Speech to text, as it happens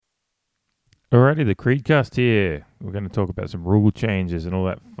Alrighty, the Creedcast here. We're going to talk about some rule changes and all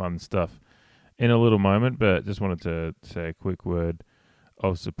that fun stuff in a little moment, but just wanted to say a quick word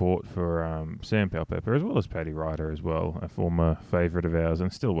of support for Sam Palpepper as well as Paddy Ryder as well, a former favourite of ours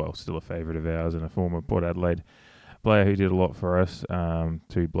and still a favourite of ours and a former Port Adelaide player who did a lot for us.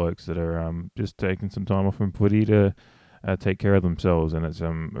 Two blokes that are just taking some time off from footy to take care of themselves, and it's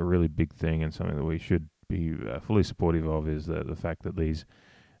a really big thing and something that we should be fully supportive of is the fact that these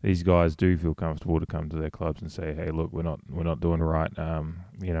guys do feel comfortable to come to their clubs and say, "Hey, look, we're not doing right.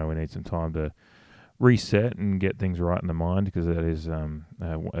 We need some time to reset and get things right in the mind because that is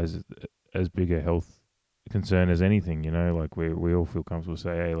as big a health concern as anything. Like we all feel comfortable to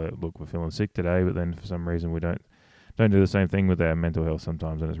say, "Hey, look, we're feeling sick today," but then for some reason we don't do the same thing with our mental health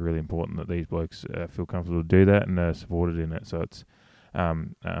sometimes, and it's really important that these blokes feel comfortable to do that and are supported in it. So it's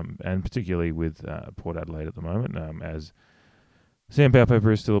and particularly with Port Adelaide at the moment, as Sam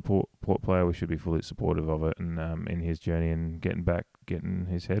Palpepper is still a Port player. We should be fully supportive of it and in his journey and getting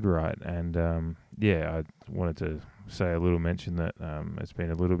his head right. And I wanted to say a little mention that it's been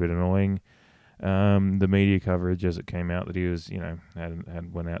a little bit annoying. The media coverage as it came out that he was,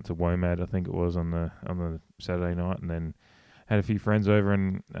 had went out to WOMAD, I think it was on the Saturday night, and then had a few friends over,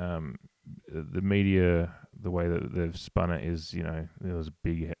 and the media, the way that they've spun it is, there was a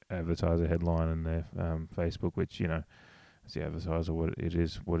big advertiser headline in their Facebook, which, as the advertiser, what it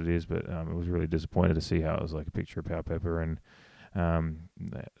is, but it was really disappointed to see how it was like a picture of Palpepper and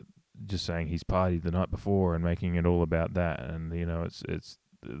just saying he's partied the night before and making it all about that, and it's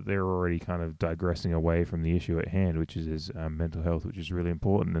they're already kind of digressing away from the issue at hand, which is his mental health, which is really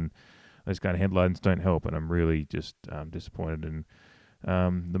important, and those kind of headlines don't help, and I'm really just disappointed in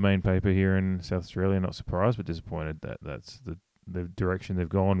the main paper here in South Australia. Not surprised, but disappointed that that's the direction they've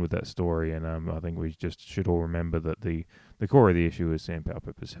gone with that story, and I think we just should all remember that the core of the issue is Sam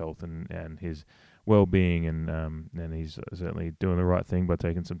Palpepper's health and his well-being, and he's certainly doing the right thing by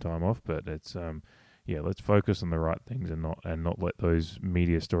taking some time off. But it's let's focus on the right things and not let those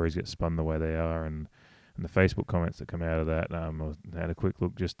media stories get spun the way they are, and the Facebook comments that come out of that. I had a quick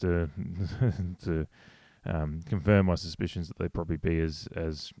look just to to confirm my suspicions that they'd probably be as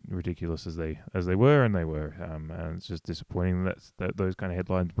ridiculous as they were, and they were. And it's just disappointing that those kind of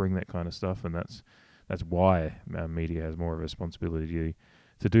headlines bring that kind of stuff, and that's why media has more of a responsibility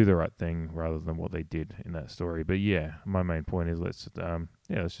to do the right thing rather than what they did in that story. But yeah, my main point is let's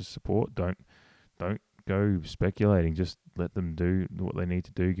just support. Don't go speculating. Just let them do what they need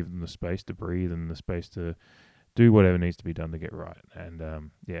to do. Give them the space to breathe and the space to do whatever needs to be done to get right. And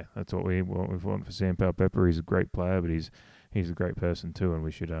that's what we want for Sam Palpepper. He's a great player, but he's a great person too, and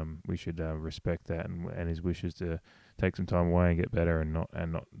we should respect that and his wishes to take some time away and get better and not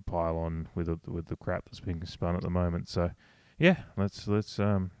pile on with the crap that's being spun at the moment. So yeah, let's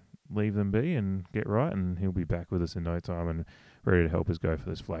leave them be and get right, and he'll be back with us in no time and ready to help us go for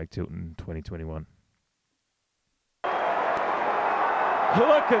this flag tilt in 2021. Look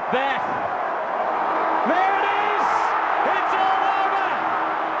at that. There it is. It's all over.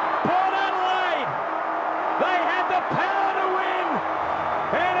 Port Adelaide. They had the power to win.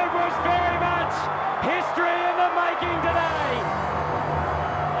 And it was very much history in the making today.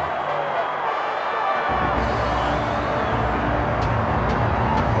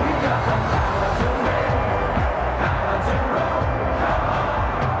 We got the power to win. Power to roll. Come on.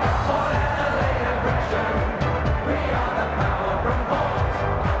 Port Adelaide aggression. We are the power from Port.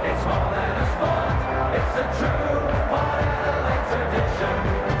 It's more than a sport. It's a true Port Adelaide tradition.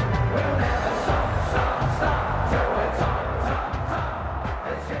 We'll never stop till we're top.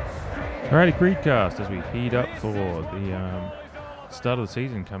 It's history. Alrighty, Creedcast, as we heat up for the start of the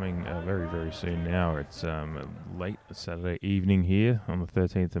season coming very, very soon now. It's late Saturday evening here on the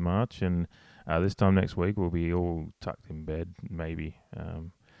 13th of March, and this time next week we'll be all tucked in bed, maybe,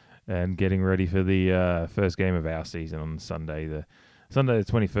 and getting ready for the first game of our season on Sunday the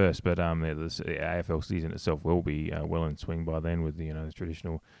 21st. But the AFL season itself will be well in swing by then with the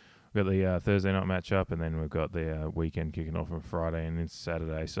traditional. We've got the Thursday night matchup, and then we've got the weekend kicking off on Friday and into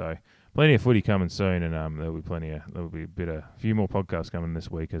Saturday. So plenty of footy coming soon, and there'll be a few more podcasts coming this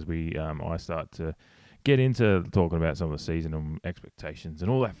week as I start to get into talking about some of the seasonal expectations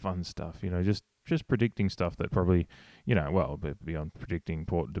and all that fun stuff. Just predicting stuff that probably, beyond predicting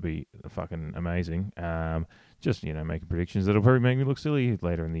Port to be fucking amazing, making predictions that'll probably make me look silly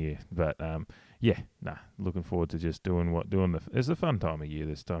later in the year. But looking forward to just it's a fun time of year.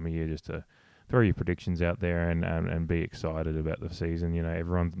 This time of year, just to throw your predictions out there and be excited about the season.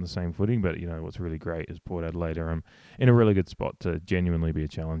 Everyone's on the same footing, but what's really great is Port Adelaide are in a really good spot to genuinely be a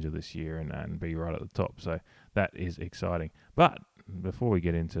challenger this year and be right at the top. So that is exciting. But before we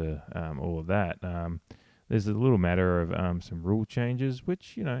get into all of that, there's a little matter of some rule changes,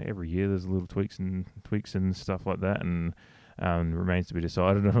 which every year there's little tweaks and stuff like that, and remains to be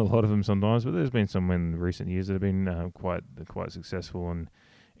decided on a lot of them sometimes. But there's been some in recent years that have been quite successful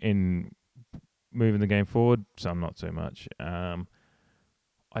in moving the game forward. Some not so much.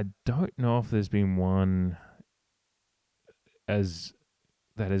 I don't know if there's been one as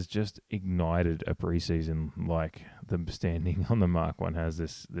that has just ignited a preseason like the standing on the Mark One has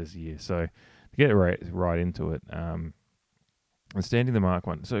this year. So to get right into it, and standing the Mark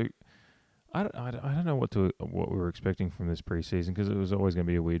One. So I don't know what we were expecting from this preseason, because it was always going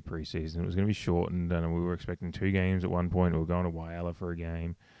to be a weird preseason. It was going to be shortened, and we were expecting 2 games at one point. We were going to Whyalla for a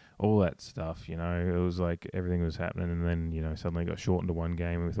game, all that stuff. It was like everything was happening, and then suddenly it got shortened to 1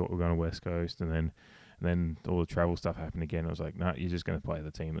 game, and we thought we were going to West Coast, and then all the travel stuff happened again. It was like, no, you're just going to play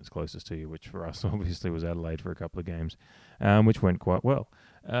the team that's closest to you, which for us obviously was Adelaide for a couple of games, which went quite well.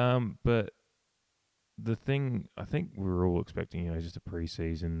 But the thing, I think we were all expecting, just a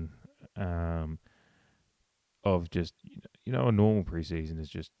preseason of just a normal preseason is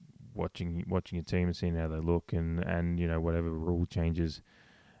just watching your team and seeing how they look, and whatever rule changes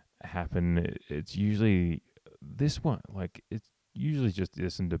happen. It's usually this one, like it's usually just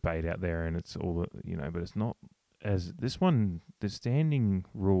there's some debate out there, and it's all but it's not as this one. The standing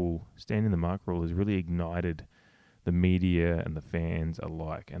the mark rule has really ignited the media and the fans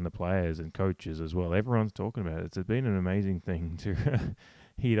alike, and the players and coaches as well. Everyone's talking about it. It's been an amazing thing to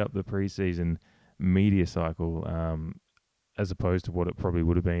heat up the preseason media cycle, as opposed to what it probably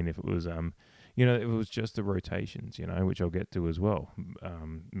would have been if it was, if it was just the rotations, which I'll get to as well.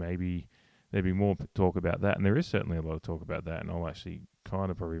 Maybe there'd be more talk about that, and there is certainly a lot of talk about that, and I'll actually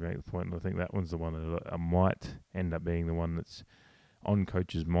kind of probably make the point, and I think that one's the one that I might end up being the one that's on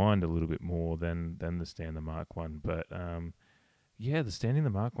coach's mind a little bit more than the stand the mark one. But the standing the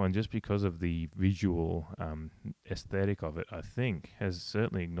mark one, just because of the visual aesthetic of it, I think has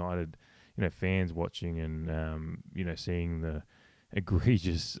certainly ignited fans watching, and seeing the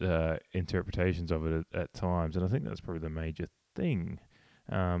egregious interpretations of it at times. And I think that's probably the major thing.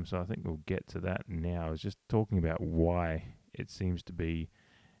 So I think we'll get to that now. Is just talking about why it seems to be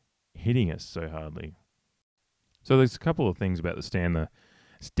hitting us so hardly. So there's a couple of things about the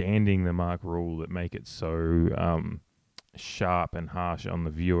standing the mark rule that make it so sharp and harsh on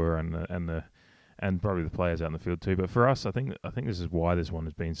the viewer and probably the players out in the field too. But for us, I think this is why this one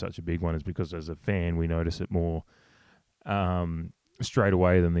has been such a big one, is because as a fan we notice it more straight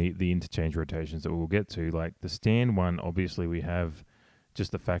away than the interchange rotations that we'll get to. Like the stand one, obviously we have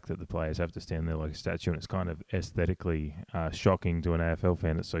just the fact that the players have to stand there like a statue, and it's kind of aesthetically shocking to an AFL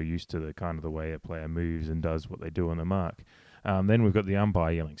fan that's so used to the kind of the way a player moves and does what they do on the mark. Then we've got the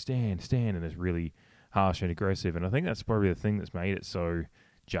umpire yelling, stand, stand, and it's really harsh and aggressive. And I think that's probably the thing that's made it so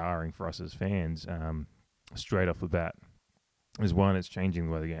jarring for us as fans straight off the bat. Is one, it's changing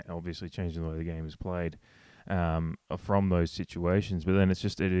the way the game, obviously changing the way the game is played from those situations. But then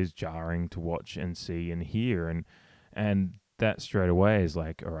it is jarring to watch and see and hear, and that straight away is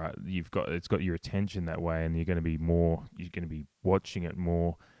like, all right, it's got your attention that way, and you're going to be watching it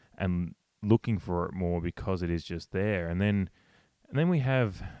more and looking for it more because it is just there. And then we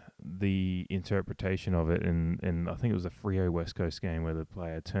have the interpretation of it, and I think it was the Freo West Coast game where the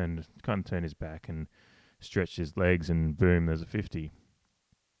player turned his back and stretched his legs, and boom, there's a 50.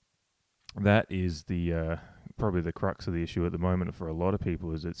 That is the probably the crux of the issue at the moment for a lot of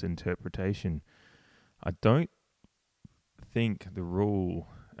people, is its interpretation. I don't think the rule,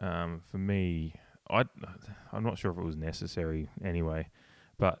 for me, I'm not sure if it was necessary anyway,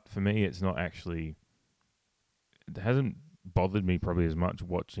 but for me it's not actually, it hasn't bothered me probably as much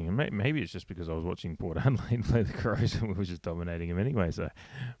watching, and maybe it's just because I was watching Port Adelaide play the Crows and we were just dominating them anyway, so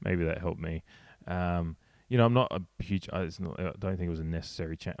maybe that helped me. I'm not a huge, I don't think it was a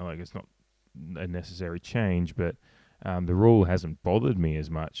necessary change, like it's not a necessary change, but the rule hasn't bothered me as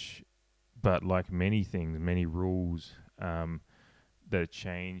much. But like many things, many rules that are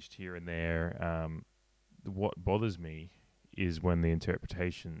changed here and there, what bothers me is when the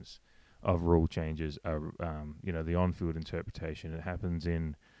interpretations of rule changes are, the on-field interpretation. It happens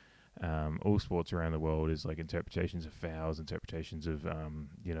in all sports around the world, is like interpretations of fouls, interpretations of,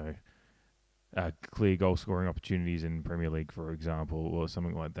 clear goal-scoring opportunities in Premier League, for example, or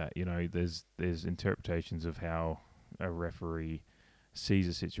something like that. There's interpretations of how a referee sees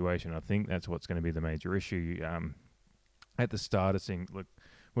a situation. I think that's what's going to be the major issue. At the start of things, look,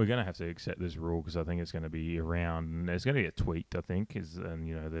 we're going to have to accept this rule because I think it's going to be around, and there's going to get tweaked, I think,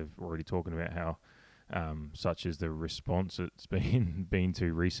 they've already talking about how such is the response it's been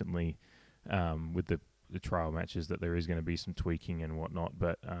to recently with the the trial matches that there is going to be some tweaking and whatnot.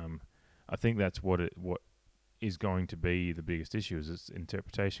 But I think that's what is going to be the biggest issue is its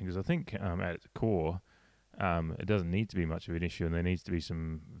interpretation. Because I think at its core, it doesn't need to be much of an issue, and there needs to be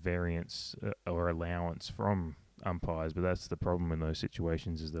some variance or allowance from umpires. But that's the problem in those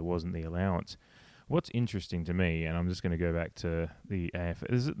situations is there wasn't the allowance. What's interesting to me, and I'm just going to go back to the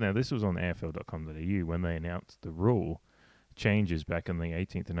AFL. Now, this was on AFL.com.au when they announced the rule changes back on the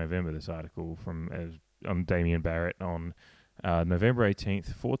 18th of November. This article from on Damien Barrett on November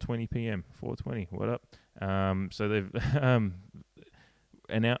 18th, 4:20 p.m. 4:20. What up? So they've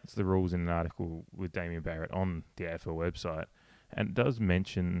announced the rules in an article with Damien Barrett on the AFL website, and it does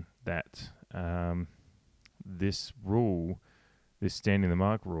mention that this rule, this standing the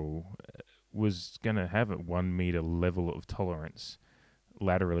mark rule, was going to have a 1 meter level of tolerance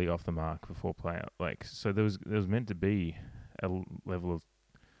laterally off the mark before play out. Like, so there was meant to be a level of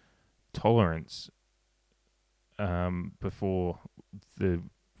tolerance before the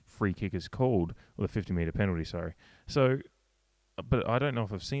free kick is called, or the 50-meter penalty, sorry. So, but I don't know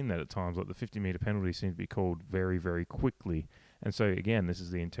if I've seen that at times. Like, the 50-meter penalty seems to be called very, very quickly. And so, again, this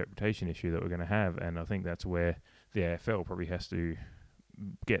is the interpretation issue that we're going to have, and I think that's where the AFL probably has to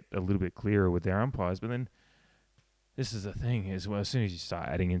get a little bit clearer with their umpires. But then this is the thing, is well, as soon as you start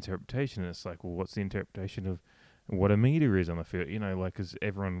adding interpretation, it's like, well, what's the interpretation of what a meter is on the field? You know, like, because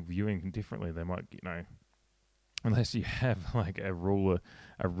everyone viewing differently, they might, you know, unless you have like a ruler,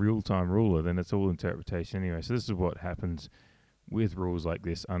 a real-time ruler, then it's all interpretation anyway. So this is what happens with rules like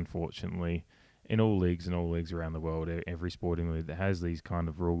this, unfortunately, in all leagues and all leagues around the world. Every sporting league that has these kind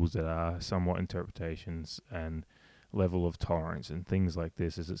of rules that are somewhat interpretations and level of tolerance and things like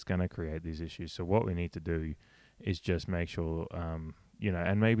this, is it's going to create these issues. So what we need to do is just make sure, you know,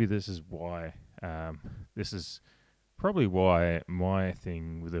 and maybe this is why, this is probably why my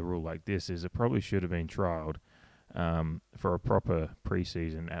thing with a rule like this is it probably should have been trialled for a proper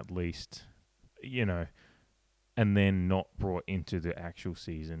preseason at least, you know, and then not brought into the actual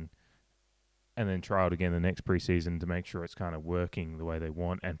season, and then trialled again the next preseason to make sure it's kind of working the way they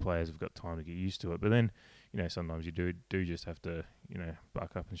want and players have got time to get used to it. But then, you know, sometimes you do just have to, you know,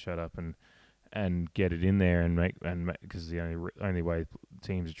 buck up and shut up and get it in there and make because the only way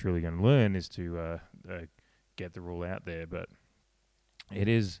teams are truly going to learn is to get the rule out there. But it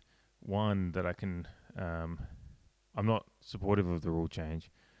is one that I can. I'm not supportive of the rule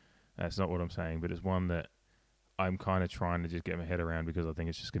change. That's not what I'm saying, but it's one that I'm kind of trying to just get my head around because I think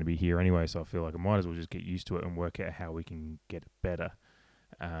it's just going to be here anyway. So I feel like I might as well just get used to it and work out how we can get it better.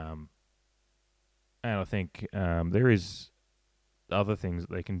 And I think there is other things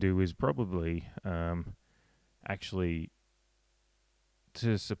that they can do is probably actually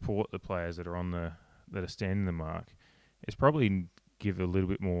to support the players that are that are standing the mark. Is probably give a little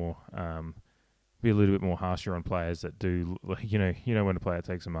bit more, be a little bit more harsher on players that do, you know when a player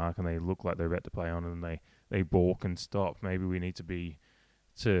takes a mark and they look like they're about to play on and they balk and stop. Maybe we need to be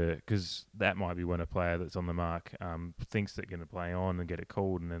because that might be when a player that's on the mark thinks they're going to play on and get it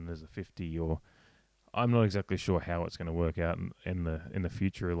called, and then there's a 50, or I'm not exactly sure how it's going to work out in the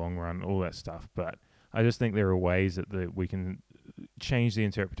future, long run, all that stuff. But I just think there are ways that we can change the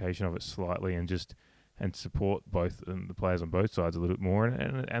interpretation of it slightly and support both the players on both sides a little bit more,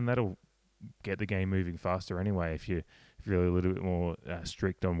 and that'll get the game moving faster anyway if you're really a little bit more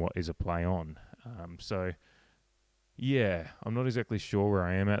strict on what is a play on. So yeah, I'm not exactly sure where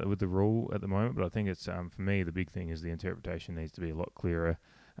I am at with the rule at the moment, but I think it's for me the big thing is the interpretation needs to be a lot clearer.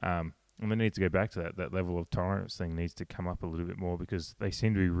 And they need to go back to that level of tolerance thing needs to come up a little bit more, because they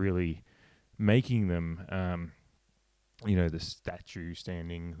seem to be really making them, you know, the statue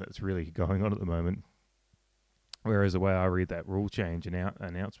standing that's really going on at the moment. Whereas the way I read that rule change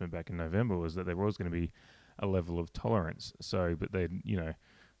announcement back in November was that there was going to be a level of tolerance. So, but then, you know,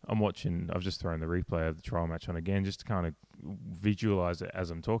 I've just thrown the replay of the trial match on again just to kind of visualize it as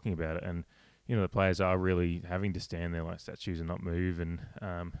I'm talking about it. And, you know, the players are really having to stand there like statues and not move. And,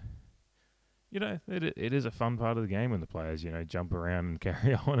 you know, it is a fun part of the game when the players, you know, jump around and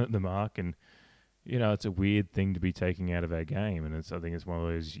carry on at the mark. And, you know, it's a weird thing to be taking out of our game. And I think it's one of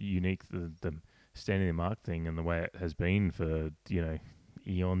those unique, the standing the mark thing and the way it has been for, you know,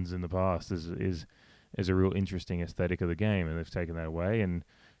 eons in the past is a real interesting aesthetic of the game. And they've taken that away. And,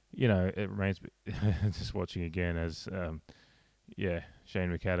 you know, it remains just watching again as,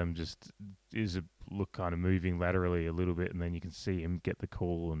 Shane McAdam just look kind of moving laterally a little bit, and then you can see him get the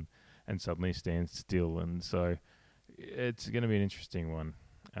call and suddenly stand still. And so it's going to be an interesting one.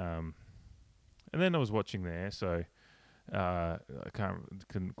 And then I was watching there, so I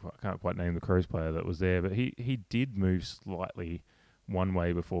can't quite name the Crows player that was there, but he did move slightly one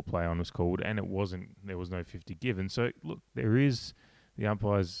way before play on was called, and there was no 50 given. So look, there is the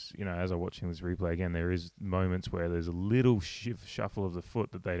umpires, as I'm watching this replay again, there is moments where there's a little shuffle of the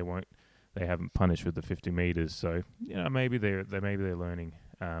foot that they haven't punished with the 50 meters. So maybe they're learning,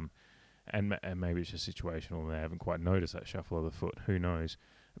 and maybe it's just situational and they haven't quite noticed that shuffle of the foot. Who knows?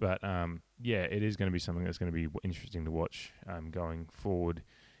 But it is going to be something that's going to be interesting to watch going forward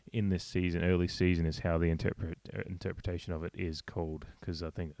in this season, early season, is how the interpretation of it is called, because I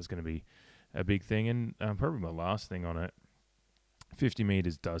think that's going to be a big thing. And probably my last thing on it, 50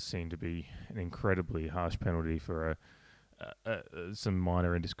 metres does seem to be an incredibly harsh penalty for some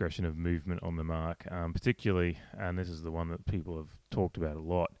minor indiscretion of movement on the mark, particularly, and this is the one that people have talked about a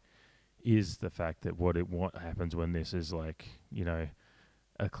lot, is the fact that what happens when this is like,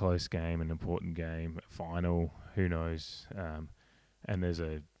 a close game, an important game, a final, who knows, and there's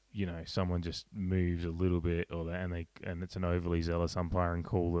someone just moves a little bit, and it's an overly zealous umpiring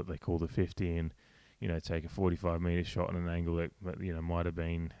call that they call the 50 and take a 45-metre shot on an angle that might have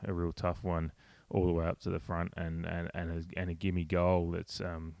been a real tough one all the way up to the front, and a gimme goal that's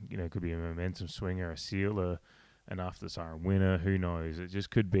could be a momentum swinger, a sealer, an after siren winner. Who knows? It just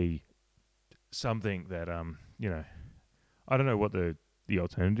could be something that I don't know what the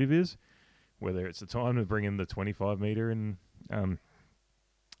alternative is. Whether it's the time to bring in the 25-metre in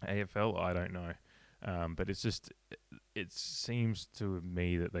AFL, I don't know. But it seems to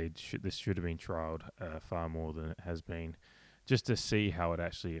me that this should have been trialled far more than it has been, just to see how it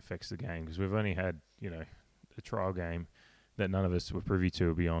actually affects the game. Because we've only had a trial game that none of us were privy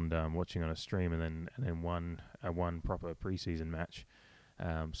to beyond watching on a stream, and then one proper preseason match.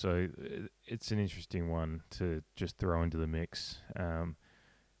 So it's an interesting one to just throw into the mix.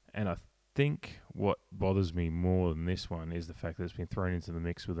 And I think what bothers me more than this one is the fact that it's been thrown into the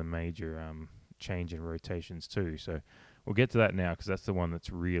mix with a major change in rotations too. So we'll get to that now, because that's the one that's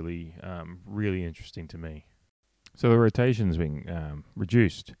really, really interesting to me. So the rotation's been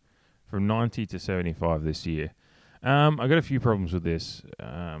reduced from 90 to 75 this year. I got a few problems with this.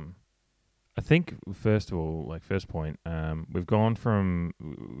 I think, first of all, first point, we've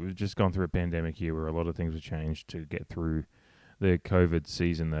just gone through a pandemic year where a lot of things have changed to get through the COVID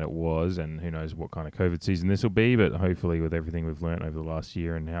season that it was, and who knows what kind of COVID season this will be, but hopefully with everything we've learnt over the last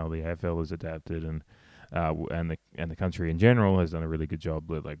year and how the AFL has adapted and the country in general has done a really good job,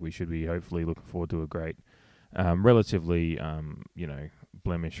 we should be hopefully looking forward to a great, relatively,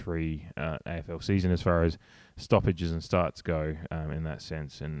 blemish-free AFL season as far as stoppages and starts go, in that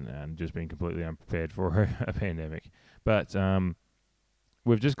sense, and just being completely unprepared for a pandemic. But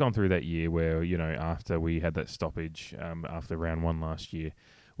we've just gone through that year where, after we had that stoppage, after round one last year,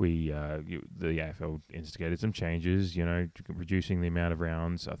 the AFL instigated some changes, reducing the amount of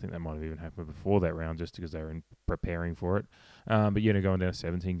rounds. I think that might have even happened before that round, just because they were preparing for it. But, going down to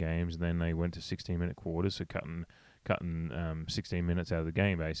 17 games, and then they went to 16-minute quarters, so cutting 16 minutes out of the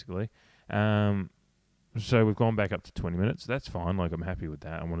game, basically. So we've gone back up to 20 minutes. That's fine. I'm happy with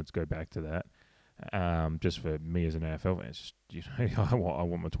that. I wanted to go back to that. Just for me as an AFL fan, it's just, I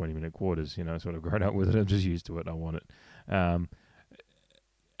want my 20-minute quarters. Sort of grown up with it. I'm just used to it. I want it.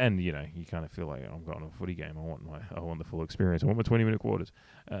 And you kind of feel like I'm going to a footy game. I want the full experience. I want my 20-minute quarters.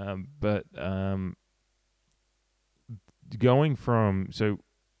 But going from, so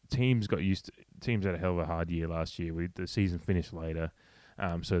teams had a hell of a hard year last year. The season finished later.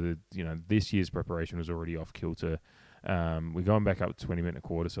 So this year's preparation was already off kilter. We're going back up to 20-minute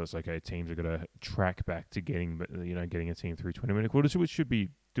quarter, so it's like, okay, teams are going to track back to getting a team through 20-minute quarters, which should be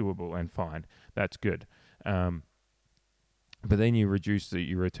doable and fine. That's good. But then you reduce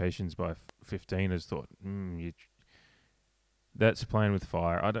your rotations by 15. As thought, that's playing with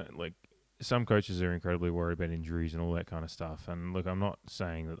fire. I don't like. Some coaches are incredibly worried about injuries and all that kind of stuff. And look, I'm not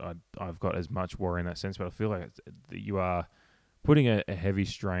saying that I've got as much worry in that sense, but I feel like that you are putting a heavy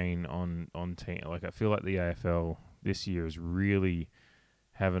strain on team. Like, I feel like the AFL this year is really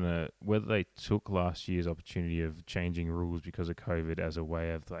having whether they took last year's opportunity of changing rules because of COVID as a way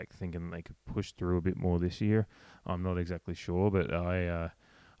of thinking they could push through a bit more this year. I'm not exactly sure, but I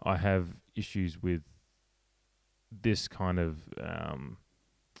have issues with this kind of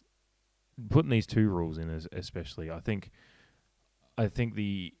putting these two rules in, especially. I think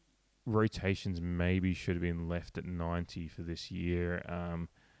the rotations maybe should have been left at 90 for this year,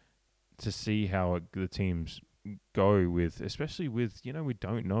 to see how the teams go with, especially with, we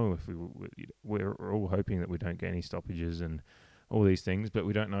don't know if we're all hoping that we don't get any stoppages and all these things, but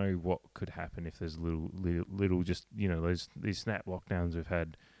we don't know what could happen if there's little just, these snap lockdowns we've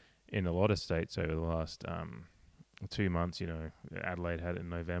had in a lot of states over the last 2 months. Adelaide had it in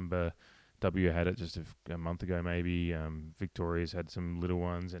November, W had it just a month ago, maybe. Victoria's had some little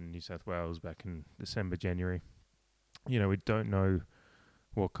ones, and New South Wales back in December, January. We don't know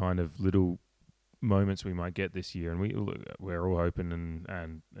what kind of little moments we might get this year, and we're all hoping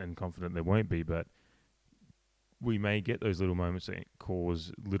and confident there won't be, but we may get those little moments that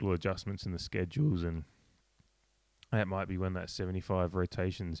cause little adjustments in the schedules, and that might be when that 75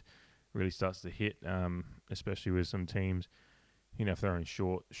 rotations really starts to hit, especially with some teams, if they're in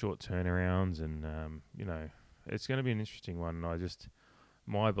short turnarounds, and it's going to be an interesting one.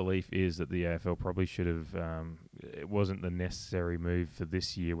 My belief is that the AFL probably should have. It wasn't the necessary move for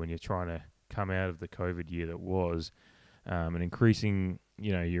this year when you're trying to come out of the COVID year that was, and increasing.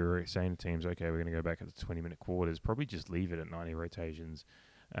 You're saying to teams, okay, we're going to go back at the 20-minute quarters. Probably just leave it at 90 rotations.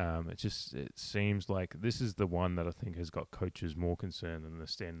 It seems like this is the one that I think has got coaches more concerned than the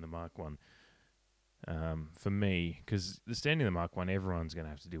standing the mark one. For me, because the standing the mark one, everyone's going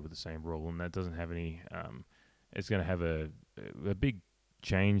to have to deal with the same rule, and that doesn't have any. It's going to have a big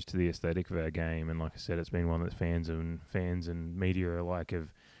change to the aesthetic of our game, and like I said, it's been one that fans and media alike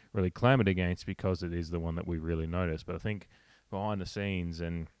have really clamoured against because it is the one that we really notice. But I think behind the scenes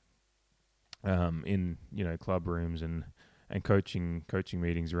and in club rooms and coaching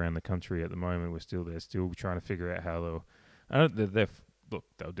meetings around the country at the moment, they're still trying to figure out how they'll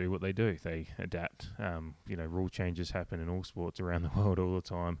do what they do. They adapt. Rule changes happen in all sports around the world all the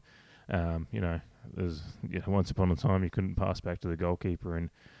time. There's once upon a time you couldn't pass back to the goalkeeper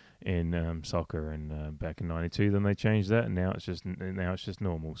in soccer, and back in '92, then they changed that, and now it's just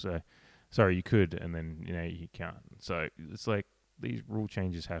normal. So, sorry, you could, and then you can't. So it's like these rule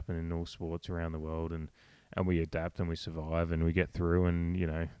changes happen in all sports around the world, and we adapt and we survive and we get through. And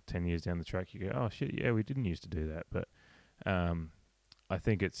 10 years down the track, you go, oh shit, yeah, we didn't used to do that, but I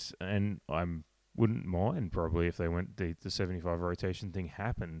think I wouldn't mind probably if they went the 75 rotation thing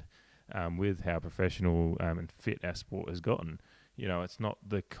happened, with how professional and fit our sport has gotten. It's not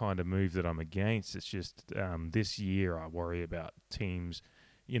the kind of move that I'm against. It's just this year I worry about teams.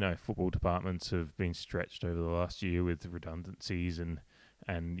 Football departments have been stretched over the last year with redundancies and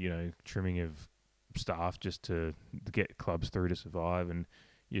trimming of staff just to get clubs through to survive, and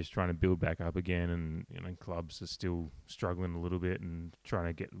you're just trying to build back up again, and clubs are still struggling a little bit and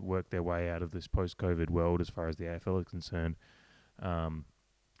trying to work their way out of this post-COVID world as far as the AFL is concerned. And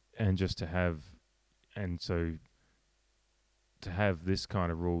just to have this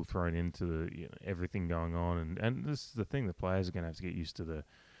kind of rule thrown into the everything going on, and this is the thing, the players are going to have to get used to the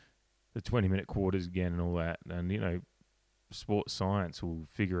 20-minute quarters again and all that, and sports science will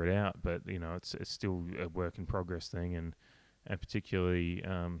figure it out, but it's still a work in progress thing, and particularly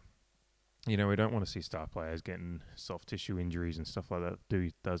we don't want to see star players getting soft tissue injuries and stuff like that.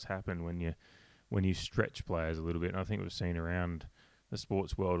 Does happen when you stretch players a little bit, and I think we've seen around the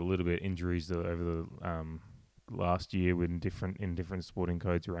sports world a little bit injuries over the last year in different sporting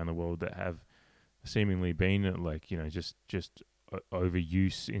codes around the world that have seemingly been just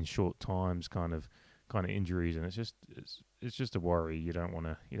overuse in short times kind of injuries, and it's just a worry. You don't want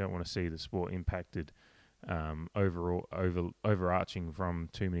to see the sport impacted overarching from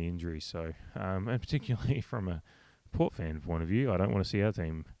too many injuries. So and particularly from a Port fan point of view, I don't want to see our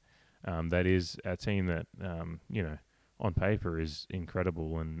team. That is our team that on paper is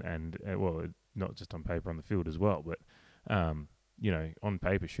incredible, and well, not just on paper, on the field as well, but on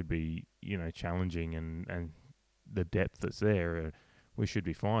paper should be challenging, and the depth that's there, we should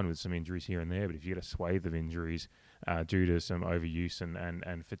be fine with some injuries here and there. But if you get a swathe of injuries due to some overuse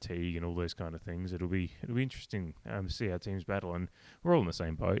and fatigue and all those kind of things, it'll be interesting to see our teams battle. And we're all in the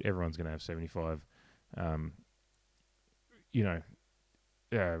same boat. Everyone's going to have 75,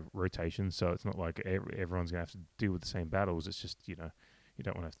 rotations. So it's not like everyone's going to have to deal with the same battles. It's just you don't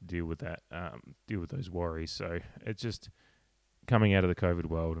want to have to deal with that, deal with those worries. So it's just coming out of the COVID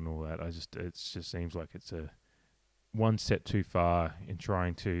world and all that. It just seems like it's a one step too far in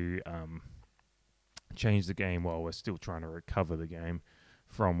trying to change the game while we're still trying to recover the game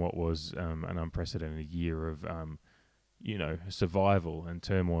from what was an unprecedented year of survival and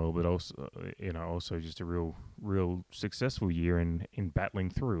turmoil, but also just a real successful year in battling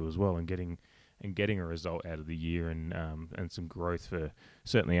through as well, and getting a result out of the year, and some growth for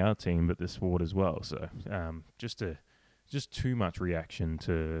certainly our team, but the sport as well. So just too much reaction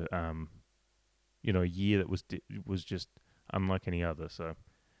to a year that was just unlike any other. So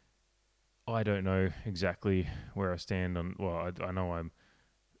I don't know exactly where I stand on. Well, I know I'm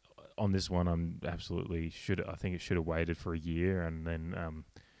on this one. I think it should have waited for a year and then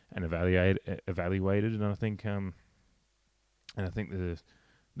and evaluated. And I think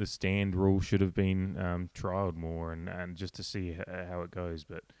the stand rule should have been trialed more and just to see how it goes.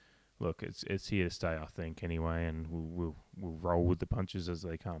 But look, it's here to stay, I think, anyway, and we'll roll with the punches as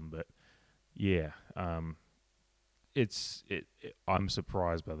they come. But yeah, I'm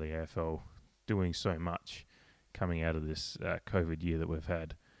surprised by the AFL doing so much coming out of this COVID year that we've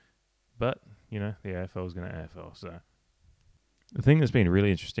had. But the AFL is going to AFL. So the thing that's been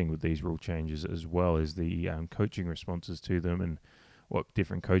really interesting with these rule changes as well is the coaching responses to them and what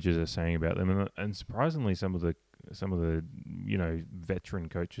different coaches are saying about them. And surprisingly, some of the veteran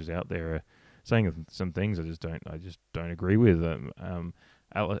coaches out there are saying some things I just don't agree with.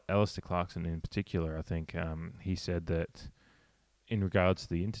 Alistair Clarkson in particular, I think he said that in regards to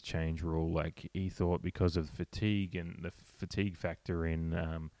the interchange rule, like he thought because of fatigue and the fatigue factor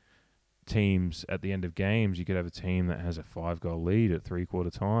in teams at the end of games, you could have a team that has a 5-goal lead at 3/4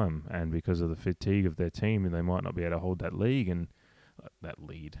 time, and because of the fatigue of their team, they might not be able to hold that lead.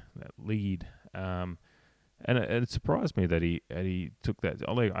 And it surprised me that he took that.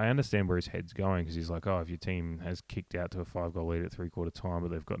 I understand where his head's going, because he's like, if your team has kicked out to a 5-goal lead at 3/4 time,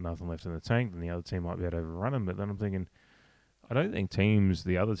 but they've got nothing left in the tank, then the other team might be able to overrun them. But then I'm thinking, I don't think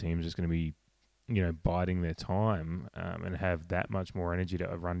the other teams, is going to be, biding their time and have that much more energy to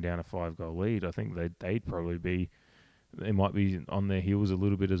run down a 5-goal lead. I think they'd probably they might be on their heels a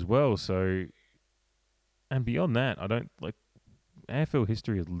little bit as well. So, and beyond that, I don't like AFL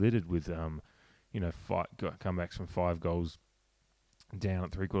history is littered with comebacks from 5 goals down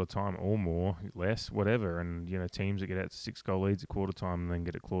at 3/4 time or more, less, whatever, and teams that get out to 6-goal leads at quarter time and then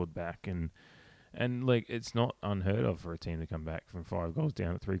get it clawed back, and like it's not unheard of for a team to come back from 5 goals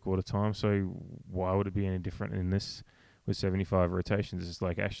down at 3/4 time. So why would it be any different in this with 75 rotations? It's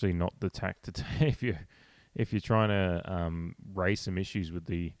like actually not the tack to take if you're trying to raise some issues with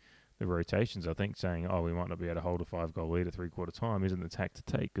the rotations. I think saying, we might not be able to hold a 5-goal lead at 3/4 time isn't the tack to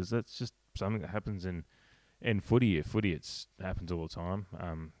take, because that's just something that happens in footy. It happens all the time.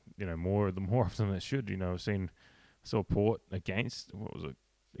 More often than it should. Saw Port against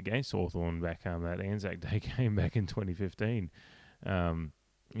Hawthorn back that Anzac Day game back in 2015.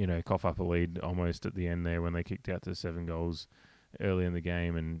 Cough up a lead almost at the end there when they kicked out to 7 goals early in the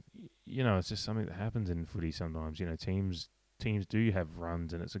game, and it's just something that happens in footy sometimes. Teams do have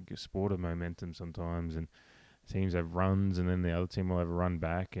runs, and it's a sport of momentum sometimes, and teams have runs, and then the other team will have a run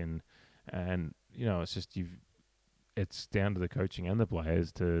back, and it's just it's down to the coaching and the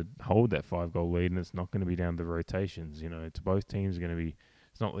players to hold that 5-goal lead, and it's not going to be down to the rotations. It's both teams are going to be.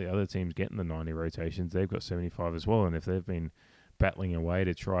 It's not the other teams getting the 90 rotations; they've got 75 as well, and if they've been battling away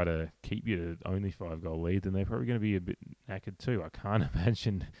to try to keep you to only 5-goal lead, then they're probably going to be a bit knackered too. I can't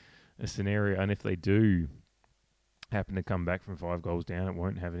imagine a scenario, and if they do happen to come back from 5 goals down, it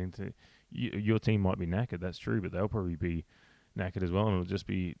won't have anything to. Your team might be knackered, that's true, but they'll probably be knackered as well, and it'll just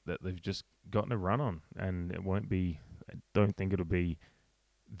be that they've just gotten a run on, and it won't be. I don't think it'll be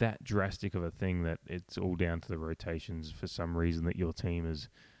that drastic of a thing that it's all down to the rotations for some reason that your team is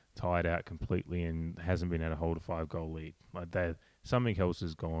tired out completely and hasn't been able to hold a 5-goal lead. Like that, something else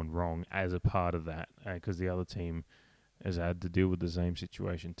has gone wrong as a part of that, because the other team has had to deal with the same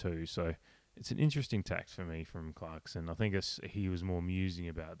situation too. So it's an interesting tact for me from Clarkson. I think he was more musing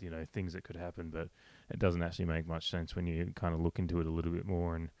about things that could happen, but it doesn't actually make much sense when you kind of look into it a little bit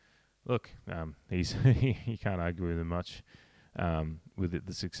more. And look, he's you can't argue with him much with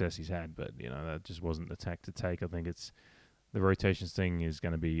the success he's had, but that just wasn't the tack to take. I think it's the rotations thing is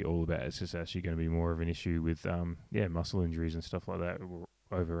going to be all about. It's just actually going to be more of an issue with muscle injuries and stuff like that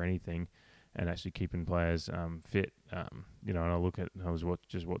over anything. And actually keeping players fit, and I was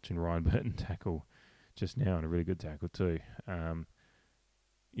just watching Ryan Burton tackle just now, and a really good tackle too.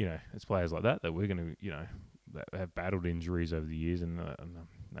 It's players like that we're going to, that have battled injuries over the years, and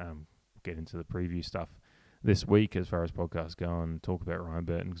get into the preview stuff this week as far as podcasts go and talk about Ryan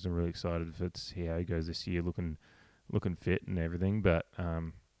Burton, because I'm really excited for how he goes this year, looking fit and everything. But I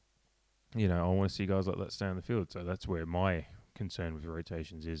want to see guys like that stay on the field. So that's where my concern with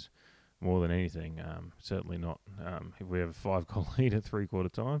rotations is. More than anything, certainly not. If we have a 5-goal lead at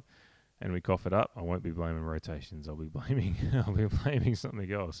 3/4 time and we cough it up, I won't be blaming rotations. I'll be blaming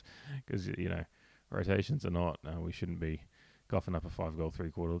something else, because rotations are not. We shouldn't be coughing up a 5-goal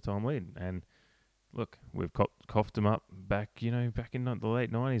 3/4 time lead. And look, we've coughed them up back in the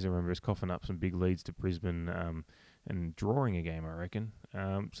late 90s. I remember us coughing up some big leads to Brisbane and drawing a game, I reckon.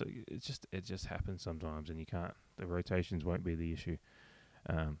 So it just happens sometimes, and you can't. The rotations won't be the issue.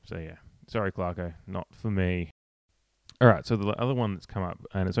 Sorry, Clarko, not for me. All right, so the other one that's come up,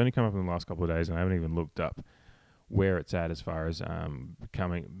 and it's only come up in the last couple of days, and I haven't even looked up where it's at as far as if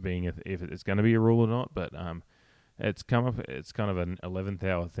it's going to be a rule or not, but it's come up. It's kind of an 11th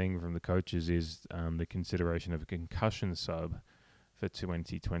hour thing from the coaches, is the consideration of a concussion sub for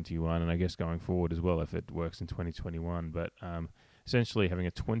 2021, and I guess going forward as well if it works in 2021. But essentially having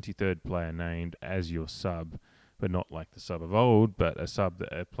a 23rd player named as your sub, but not like the sub of old, but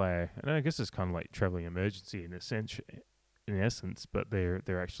a player, and I guess it's kind of like travelling emergency in essence, but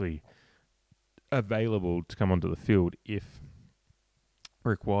they're actually available to come onto the field if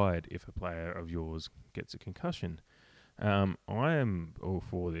required if a player of yours gets a concussion. I am all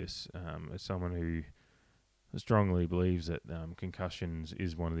for this as someone who strongly believes that concussions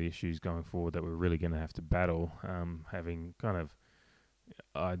is one of the issues going forward that we're really going to have to battle. Having kind of,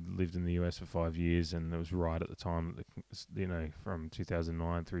 I lived in the US for 5 years, and it was right at the time, from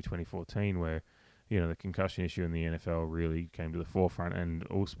 2009 through 2014, where the concussion issue in the NFL really came to the forefront, and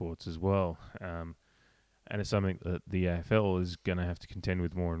all sports as well. And it's something that the AFL is going to have to contend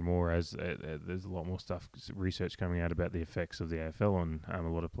with more and more as there's a lot more research coming out about the effects of the AFL on a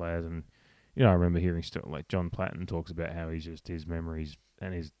lot of players. And, I remember hearing like John Platten talks about how his memories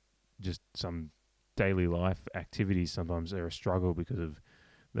and his just some daily life activities sometimes are a struggle because of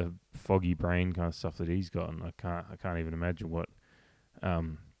the foggy brain kind of stuff that he's got. And I can't even imagine what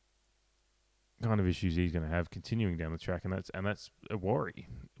kind of issues he's going to have continuing down the track, and that's a worry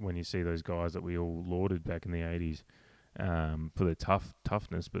when you see those guys that we all lauded back in the 80s for their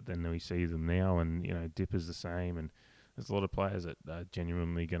toughness, but then we see them now, and Dipper's the same, and there's a lot of players that are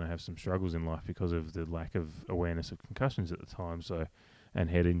genuinely going to have some struggles in life because of the lack of awareness of concussions at the time, and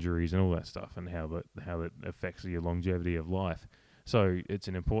head injuries and all that stuff, and how that affects your longevity of life. So it's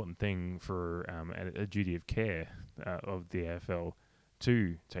an important thing for a duty of care of the AFL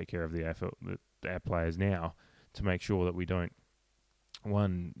to take care of the AFL, our players now, to make sure that we don't,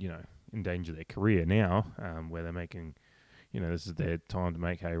 endanger their career now, where they're making, this is their time to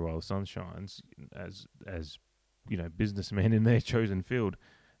make hay while the sun shines, as businessmen in their chosen field,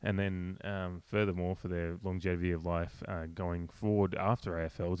 and then furthermore for their longevity of life going forward after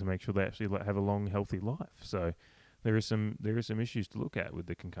AFL, to make sure they actually have a long, healthy life. So there are some issues to look at with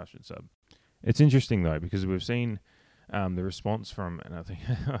the concussion sub. It's interesting though, because we've seen the response from, and I think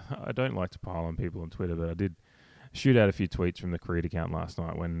I don't like to pile on people on Twitter, but I did shoot out a few tweets from the Creed account last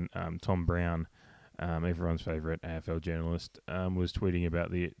night when Tom Brown, everyone's favourite AFL journalist, was tweeting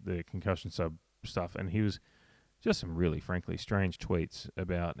about the concussion sub stuff, and he was just some really, frankly, strange tweets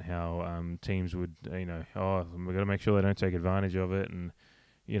about how teams would, we've got to make sure they don't take advantage of it, and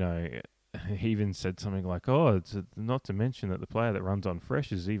he even said something like, it's not to mention that the player that runs on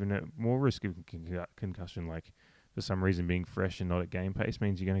fresh is even at more risk of concussion, like, for some reason being fresh and not at game pace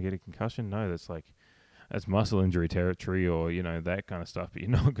means you're going to get a concussion. No, that's muscle injury territory, or that kind of stuff, but you're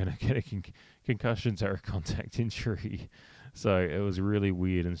not going to get a concussions are a contact injury. So it was really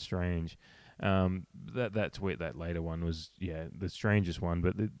weird and strange. That tweet, that later one, was the strangest one,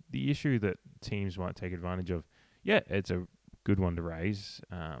 but the issue that teams might take advantage of, it's a good one to raise,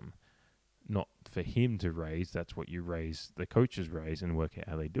 not for him to raise. That's what you raise, the coaches raise, and work out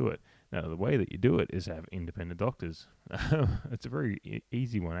how they do it. Now, the way that you do it is have independent doctors. It's a very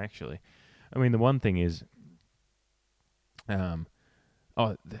easy one, actually. I mean, the one thing is,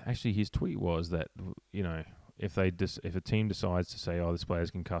 actually, his tweet was that, if a team decides to say, this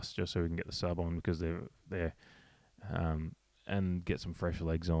player's concussed just so we can get the sub on because they're and get some fresh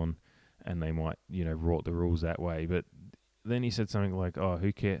legs on, and they might, rort the rules that way. But then he said something like,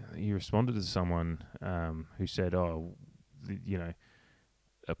 who cares? He responded to someone who said,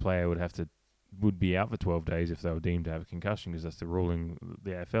 a player would be out for 12 days if they were deemed to have a concussion, because that's the ruling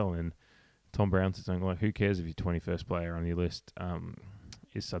the AFL. And Tom Brown said something like, who cares if your 21st player on your list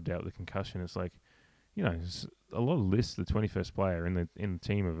is subbed out with a concussion? It's like, a lot of lists, the 21st player in the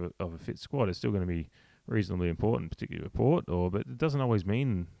team of a fit squad is still going to be reasonably important, particularly with Port, but it doesn't always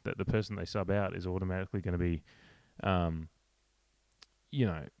mean that the person they sub out is automatically going to be the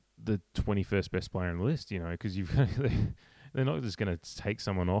 21st best player on the list, because they're not just going to take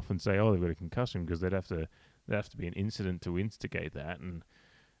someone off and say, they've got a concussion, because there'd have to be an incident to instigate that. And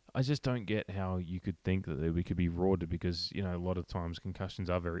I just don't get how you could think that we could be rorted, because, a lot of times concussions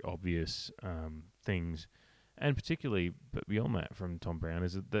are very obvious things. And particularly, but beyond that, from Tom Brown,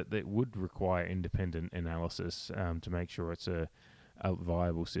 is that would require independent analysis to make sure it's a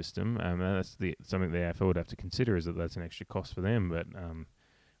viable system. And that's something the AFL would have to consider, is that's an extra cost for them. But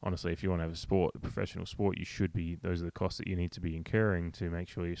honestly, if you want to have a professional sport, those are the costs that you need to be incurring to make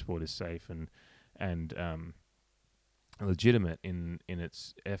sure your sport is safe and legitimate in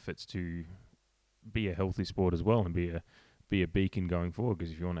its efforts to be a healthy sport as well, and be a beacon going forward.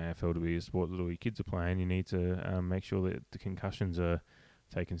 Because if you want AFL to be a sport that all your kids are playing, you need to make sure that the concussions are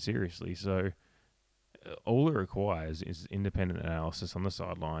taken seriously. So all it requires is independent analysis on the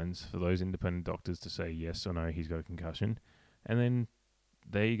sidelines for those independent doctors to say yes or no, he's got a concussion, and then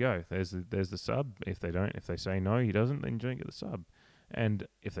there you go. There's the sub. If they say no, he doesn't, then you don't get the sub. And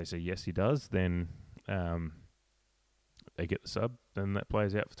if they say yes, he does, then they get the sub. Then that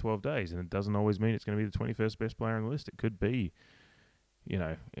player's out for 12 days, and it doesn't always mean it's going to be the 21st best player on the list. It could be,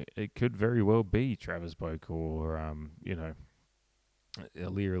 it could very well be Travis Boak or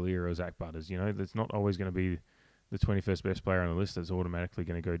Alir or Zach Butters. That's not always going to be the 21st best player on the list that's automatically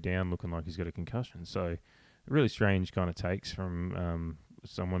going to go down looking like he's got a concussion. So really strange kind of takes from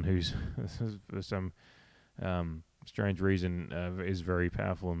someone who's for some strange reason is very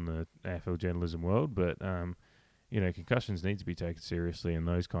powerful in the AFL journalism world. But, concussions need to be taken seriously, and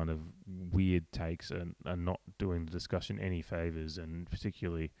those kind of weird takes are not doing the discussion any favours, and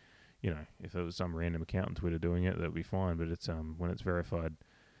particularly, if it was some random account on Twitter doing it, that would be fine. But it's when it's verified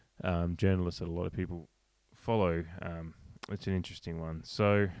journalists that a lot of people follow, it's an interesting one.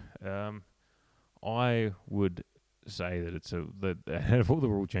 So I would say that that out of all the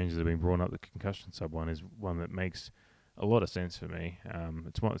rule changes that have been brought up, the concussion sub one is one that makes a lot of sense for me.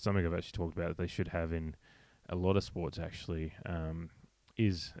 It's something I've actually talked about that they should have in a lot of sports actually,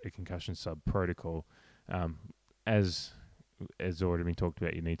 is a concussion sub protocol. As already been talked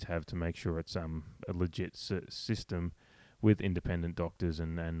about, you need to have to make sure it's a legit system with independent doctors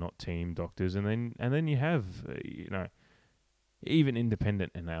and not team doctors, and then you have even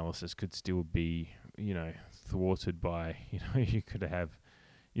independent analysis could still be thwarted by you could have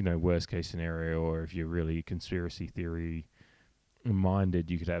worst case scenario, or if you're really conspiracy theory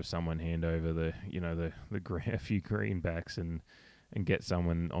minded, you could have someone hand over a few greenbacks and get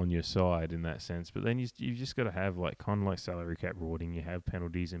someone on your side in that sense. But then you've just got to have kind of like salary cap rorting. You have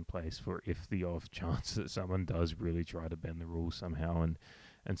penalties in place for if the off chance that someone does really try to bend the rules somehow,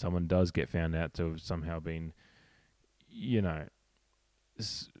 and someone does get found out to have somehow been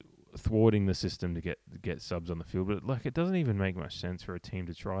thwarting the system to get subs on the field. But it doesn't even make much sense for a team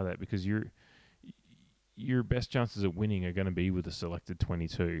to try that, because your best chances of winning are going to be with the selected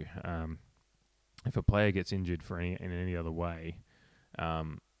 22. If a player gets injured in any other way,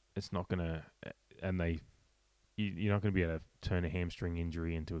 it's not going to, you're not going to be able to turn a hamstring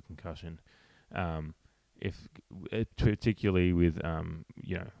injury into a concussion. Particularly with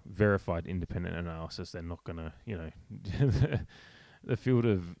verified independent analysis, they're not going to the field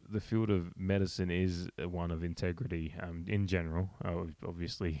of medicine is one of integrity in general.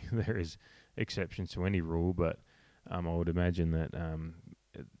 Obviously, there is exceptions to any rule, but I would imagine that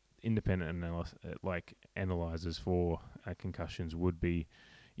independent analyzers for concussions would be,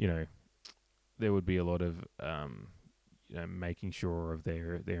 there would be a lot of making sure of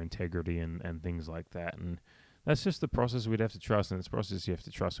their integrity and things like that, and that's just the process we'd have to trust. And it's the process you have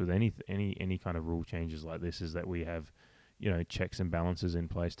to trust with any kind of rule changes like this, is that we have checks and balances in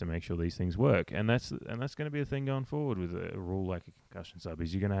place to make sure these things work, and that's going to be a thing going forward with a rule like a concussion sub.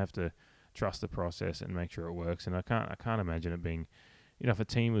 Is you're going to have to trust the process and make sure it works. And I can't imagine it being, if a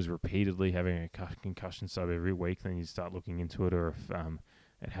team was repeatedly having a concussion sub every week, then you start looking into it. Or if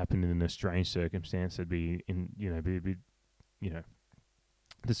it happened in a strange circumstance, there'd be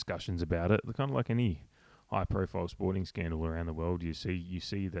discussions about it. Kind of like any high-profile sporting scandal around the world, you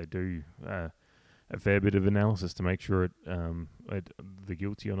see they do a fair bit of analysis to make sure they're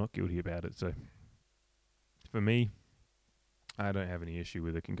guilty or not guilty about it. So for me, I don't have any issue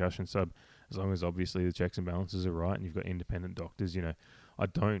with a concussion sub, as long as obviously the checks and balances are right and you've got independent doctors. I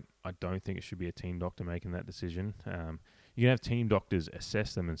don't think it should be a team doctor making that decision. You can have team doctors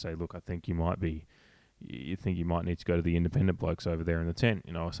assess them and say, look, I think you might need to go to the independent blokes over there in the tent,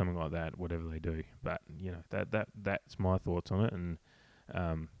 or something like that, whatever they do. But that's my thoughts on it. And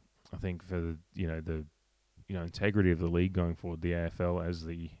I think for the integrity of the league going forward, the AFL as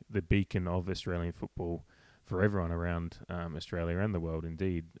the beacon of Australian football for everyone around Australia and the world,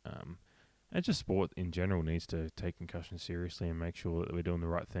 indeed, and just sport in general, needs to take concussion seriously and make sure that we're doing the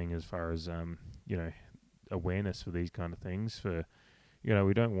right thing as far as awareness for these kind of things. For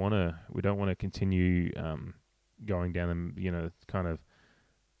we don't want to continue going down the kind of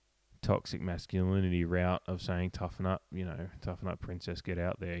toxic masculinity route of saying toughen up, princess, get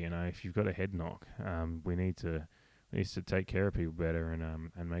out there. If you've got a head knock, we need to take care of people better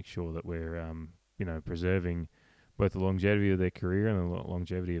and make sure that we're preserving both the longevity of their career and the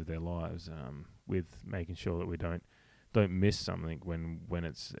longevity of their lives, with making sure that we don't miss something when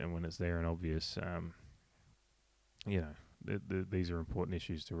it's there and obvious. These are important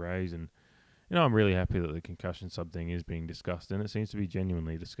issues to raise, and I'm really happy that the concussion sub thing is being discussed, and it seems to be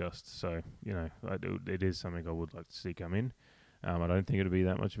genuinely discussed. So it is something I would like to see come in. I don't think it'll be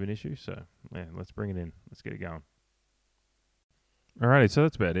that much of an issue. So yeah, let's bring it in. Let's get it going. Alrighty, so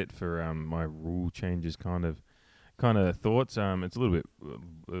that's about it for my rule changes kind of kind of thoughts. It's a little bit,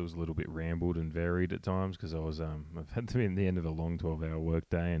 it was a little bit rambled and varied at times because I've had to be in the end of a long 12-hour work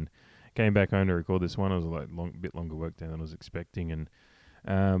day and came back home to record this one. It was a bit longer work day than I was expecting, and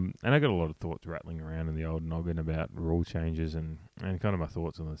I got a lot of thoughts rattling around in the old noggin about rule changes and kind of my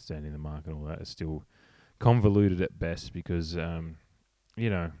thoughts on the standing the mark and all that is still convoluted at best because you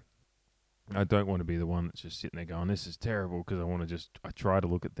know, I don't want to be the one that's just sitting there going, this is terrible, because I try to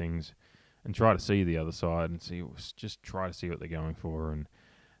look at things and try to see the other side and just try to see what they're going for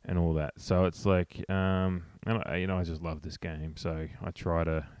and all that. So it's like, and I just love this game. So I try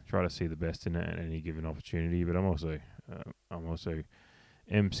to see the best in it at any given opportunity, but I'm also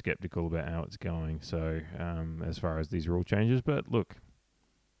am skeptical about how it's going. So as far as these rule changes, but look,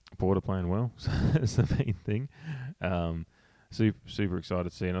 Port are playing well. So that's the main thing. Super excited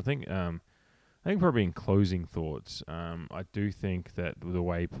to see, and I think probably in closing thoughts, I do think that the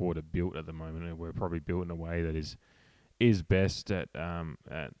way Port are built at the moment, we're probably built in a way that is best at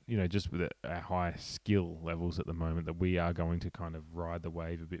just with our high skill levels at the moment, that we are going to kind of ride the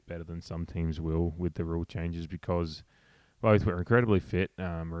wave a bit better than some teams will with the rule changes, because both we're incredibly fit,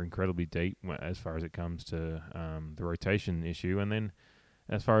 we're incredibly deep as far as it comes to the rotation issue, and then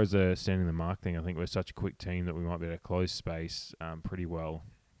as far as the standing the mark thing, I think we're such a quick team that we might be able to close space pretty well,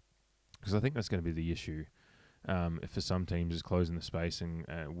 because I think that's going to be the issue. For some teams, is closing the space, and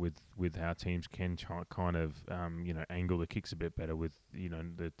with how teams can kind of angle the kicks a bit better, with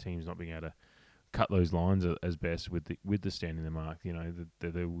the teams not being able to cut those lines as best with the standing the mark.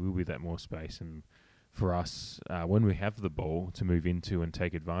 There will be that more space, and for us when we have the ball to move into and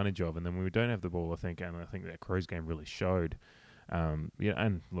take advantage of, and then when we don't have the ball, I think that Crows game really showed.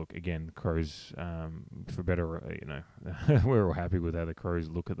 And look, again, Crows, for better, we're all happy with how the Crows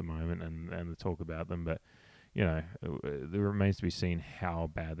look at the moment and the talk about them, but there remains to be seen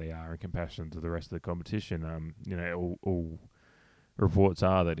how bad they are in comparison to the rest of the competition. All reports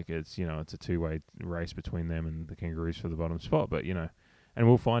are that it's a two-way race between them and the Kangaroos for the bottom spot, but and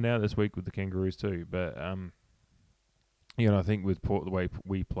we'll find out this week with the Kangaroos too. But I think with Port, the way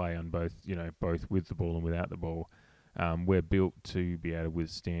we play on both with the ball and without the ball, we're built to be able to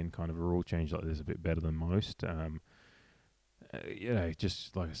withstand kind of a rule change like this a bit better than most.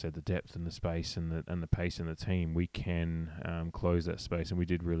 Just like I said, the depth and the space and the pace in the team, we can close that space, and we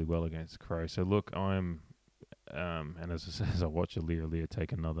did really well against Crows. So look, I'm and as I watch Lear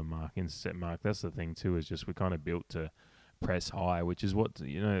take another intercept mark, that's the thing too, is just we're kind of built to press high, which is what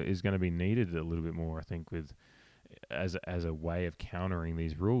is going to be needed a little bit more, I think, with as a way of countering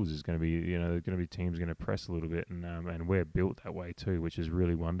these rules. Is going to be there's going to be teams going to press a little bit, and we're built that way too, which is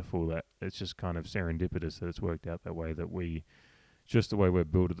really wonderful. That it's just kind of serendipitous that it's worked out that way, that the way we're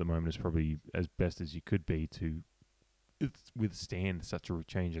built at the moment is probably as best as you could be to withstand such a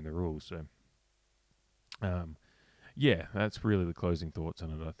change in the rules. So that's really the closing thoughts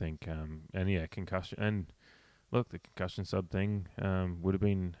on it, I think. Concussion, and look, the concussion sub thing would have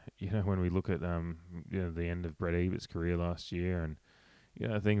been, when we look at the end of Brett Ebert's career last year, and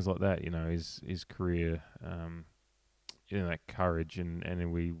things like that, his career, that courage,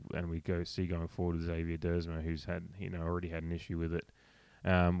 and we see going forward with Xavier Dersma, who's had already had an issue with it.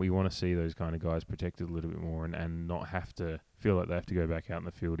 We want to see those kind of guys protected a little bit more, and not have to feel like they have to go back out in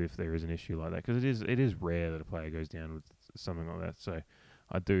the field if there is an issue like that, because it is rare that a player goes down with something like that. So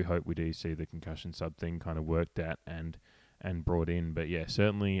I do hope we do see the concussion sub thing kind of worked at and brought in. But yeah,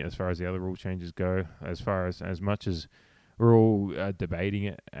 certainly as far as the other rule changes go, as much as we're all debating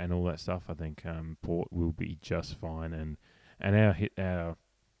it and all that stuff, I think Port will be just fine, and our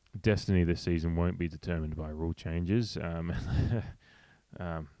destiny this season won't be determined by rule changes.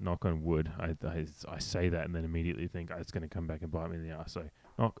 Knock on wood. I say that and then immediately think it's going to come back and bite me in the arse. So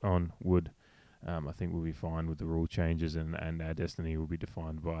knock on wood. I think we'll be fine with the rule changes, and our destiny will be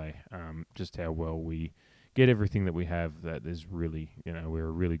defined by just how well we get everything that we have. That is really, we're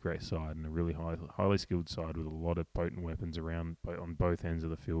a really great side and a really highly skilled side with a lot of potent weapons around on both ends of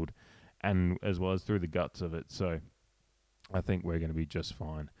the field, and as well as through the guts of it. So I think we're going to be just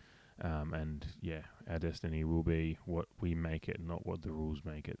fine. Our destiny will be what we make it, not what the rules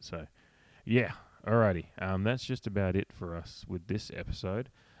make it. So, yeah, alrighty. That's just about it for us with this episode.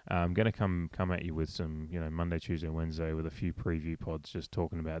 I'm going to come at you with some, Monday, Tuesday, Wednesday with a few preview pods, just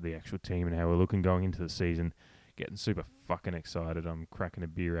talking about the actual team and how we're looking going into the season. Getting super fucking excited. I'm cracking a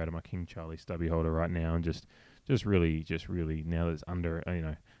beer out of my King Charlie stubby holder right now, and just really now that it's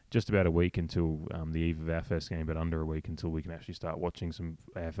under, just about a week until the eve of our first game, but under a week until we can actually start watching some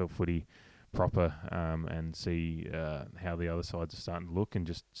AFL footy proper, and see how the other sides are starting to look, and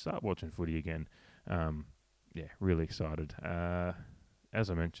just start watching footy again. Really excited. As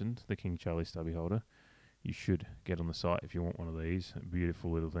I mentioned, the King Charlie stubby holder. you should get on the site if you want one of these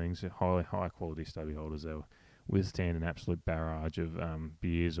beautiful little things. High quality stubby holders. They'll withstand an absolute barrage of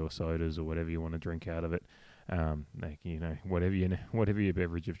beers or sodas or whatever you want to drink out of it. Whatever your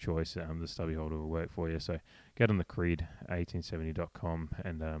beverage of choice, the stubby holder will work for you. So get on the Creed1870.com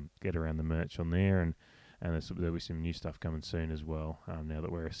and get around the merch on there, and there'll be some new stuff coming soon as well. Now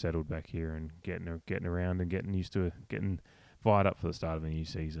that we're settled back here and getting around and getting used to getting fired up for the start of a new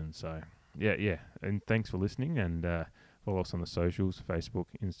season. So yeah, and thanks for listening, and follow us on the socials: Facebook,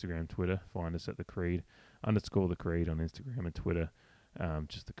 Instagram, Twitter. Find us at the Creed _the Creed on Instagram and Twitter.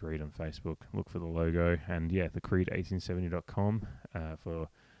 Just the Creed on Facebook. Look for the logo, and yeah, the Creed1870.com for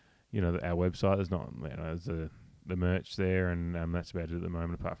our website. There's not there's the merch there, and that's about it at the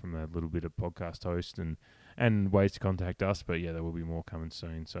moment, apart from a little bit of podcast host and ways to contact us. But yeah, there will be more coming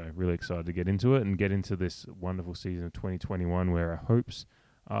soon. So really excited to get into it and get into this wonderful season of 2021 where our hopes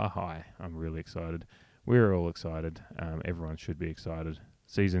are high. I'm really excited. We're all excited. Everyone should be excited.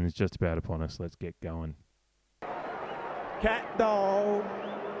 Season is just about upon us. Let's get going. Cat dog.